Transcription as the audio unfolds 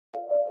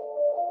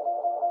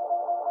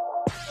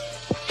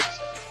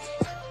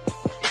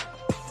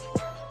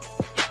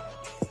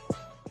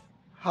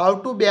How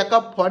to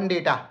backup phone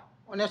data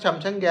on your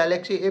Samsung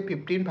Galaxy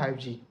A15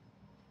 5G.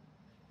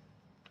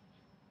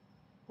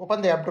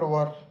 Open the app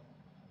drawer.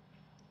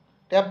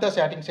 Tap the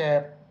settings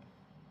app.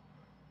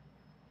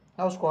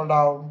 Now scroll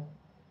down.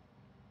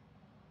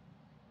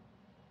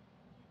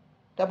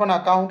 Tap on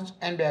accounts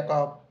and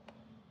backup.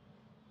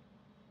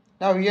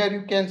 Now here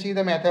you can see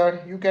the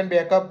method. You can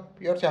backup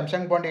your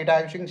Samsung phone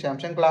data using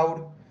Samsung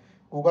Cloud,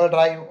 Google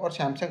Drive or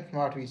Samsung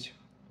Smart Swich.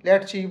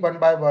 Let's see one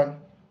by one.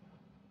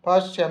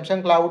 First,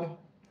 Samsung Cloud.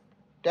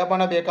 Tap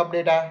on a backup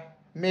data.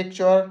 Make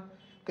sure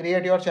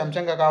create your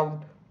Samsung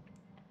account.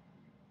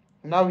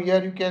 Now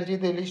here you can see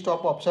the list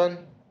of options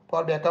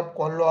for backup: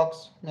 call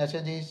logs,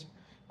 messages,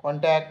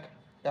 contact,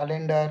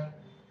 calendar,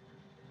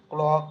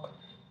 clock,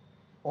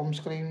 home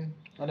screen,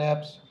 and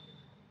apps.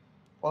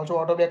 Also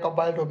auto backup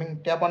while roaming.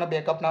 Tap on a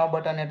backup now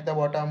button at the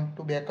bottom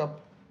to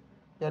backup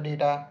your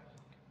data.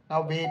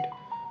 Now wait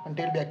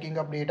until backing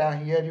up data.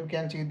 Here you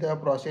can see the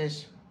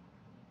process.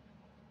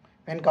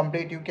 When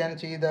complete, you can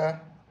see the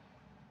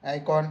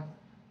icon.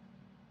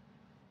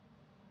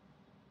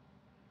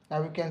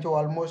 Now you can show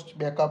almost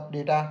backup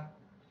data.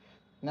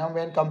 Now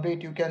when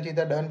complete, you can see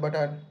the done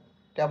button.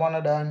 Tap on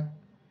a done.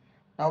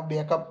 Now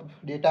backup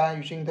data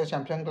using the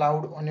Samsung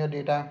Cloud on your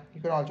data. You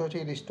can also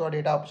see restore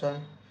data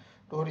option.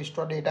 To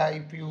restore data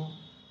if you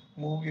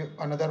move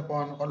another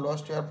phone or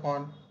lost your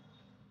phone,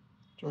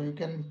 so you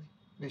can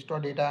restore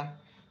data.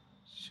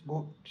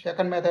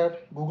 Second method,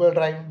 Google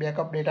Drive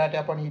backup data.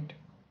 Tap on it.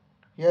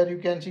 Here you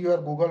can see your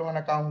Google One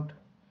account,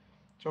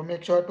 so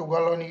make sure to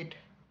go on it.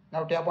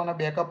 Now tap on a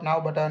backup now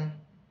button.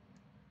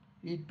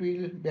 It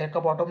will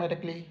backup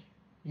automatically.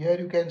 Here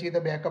you can see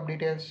the backup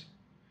details,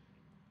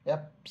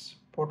 apps,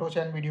 photos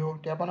and video.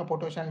 Tap on a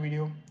photos and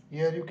video.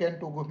 Here you can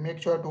make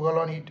sure to go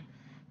on it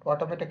to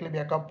automatically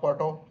backup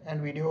photo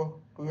and video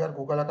to your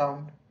Google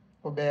account.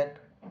 Go back,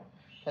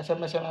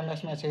 SMS and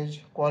MS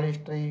message, call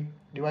history,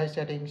 device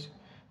settings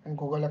and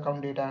Google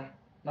account data.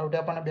 Now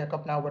tap on a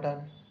backup now button.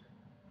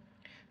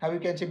 Now you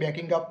can see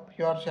backing up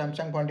your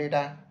Samsung phone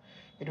data.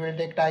 It will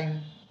take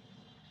time.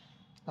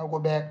 Now go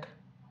back.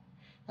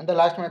 And the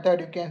last method,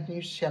 you can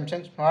use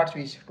Samsung Smart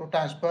Swich to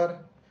transfer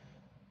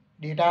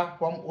data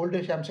from old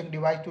Samsung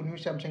device to new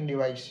Samsung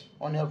device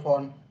on your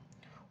phone.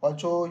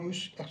 Also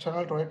use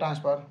external storage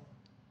transfer.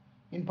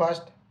 In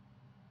first,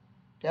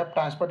 tap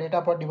transfer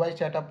data for device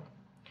setup.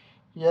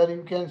 Here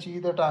you can see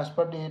the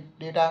transfer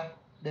data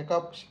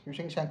backups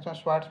using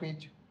Samsung Smart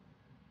Swich.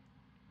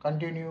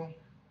 Continue.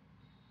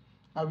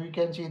 Now you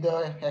can see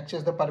the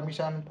access the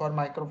permission for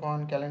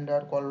microphone,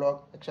 calendar, call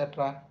log,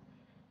 etc.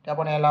 Tap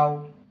on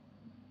allow.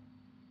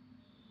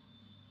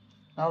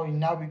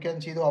 Now we can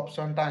see the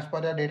option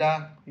transfer the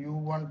data. You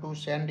want to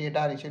send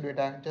data, receive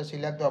data. Just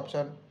select the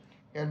option.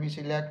 Here we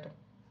select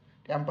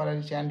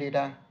temporary send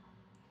data.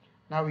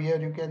 Now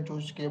here you can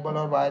choose cable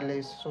or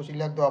wireless. So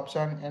select the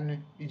option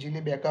and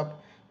easily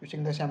backup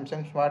using the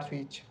Samsung Smart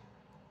Swich.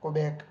 Go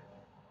back.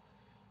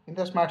 In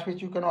the Smart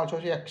Swich, you can also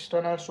see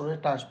external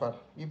storage transfer.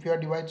 If your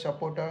device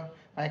support a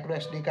micro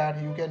SD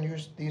card, you can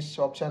use this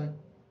option.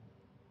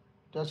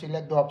 Just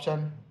select the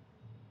option.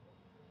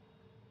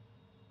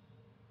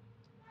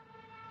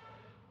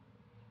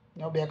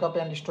 Now backup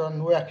and restore,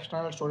 no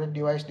external storage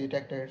device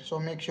detected. So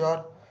make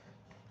sure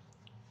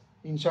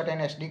insert an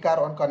SD card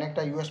or connect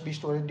a USB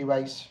storage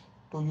device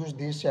to use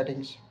these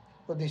settings.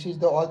 So this is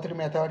the all three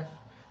method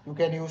you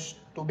can use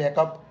to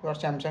backup your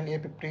Samsung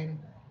A15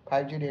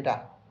 5G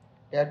data.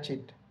 That's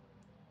it.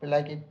 If you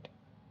like it,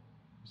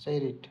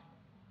 share it.